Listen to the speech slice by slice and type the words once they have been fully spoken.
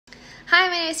Hi,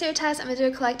 my name is SEER'S. I'm going to do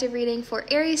a collective reading for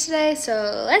Aries today,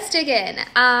 so let's dig in.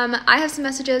 I have some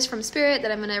messages from Spirit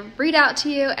that I'm going to read out to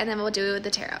you, and then we'll do the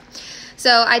tarot.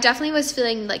 So I definitely was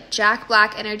feeling like Jack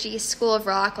Black energy, School of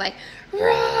Rock, like,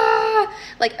 rah,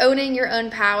 like owning your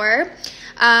own power.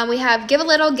 We have give a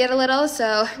little, get a little,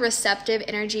 so receptive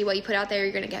energy, what you put out there,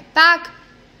 you're going to get back.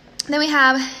 Then we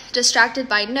have distracted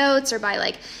by notes or by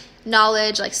like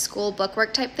knowledge, like school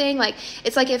bookwork type thing. Like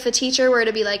it's like if a teacher were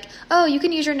to be like, oh, you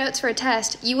can use your notes for a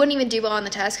test, you wouldn't even do well on the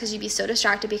test because you'd be so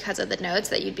distracted because of the notes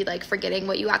that you'd be like forgetting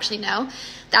what you actually know.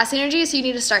 That's the energy. So you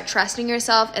need to start trusting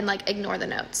yourself and like ignore the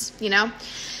notes, you know.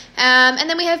 And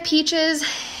then we have peaches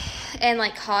and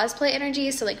like cosplay energy,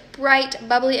 so like bright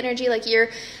bubbly energy, like you're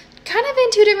kind of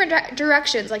in two different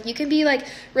directions. Like you can be like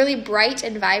really bright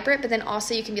and vibrant, but then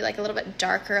also you can be like a little bit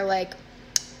darker, like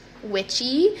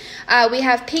witchy. We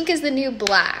have pink is the new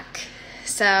black.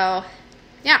 So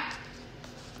yeah.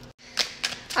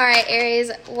 All right,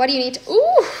 Aries, what do you need to,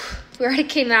 ooh, we already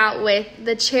came out with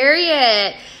the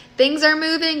Chariot. Things are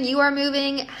moving, you are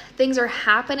moving, things are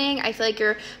happening. I feel like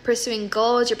you're pursuing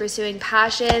goals, you're pursuing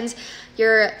passions,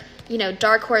 you're, you know,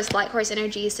 dark horse, light horse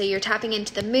energy. So you're tapping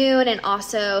into the moon and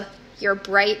also your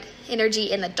bright energy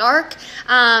in the dark.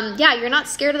 Yeah, you're not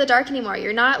scared of the dark anymore.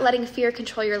 You're not letting fear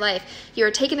control your life.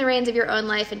 You're taking the reins of your own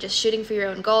life and just shooting for your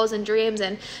own goals and dreams,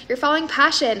 and you're following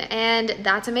passion, and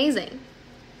that's amazing.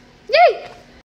 Yay!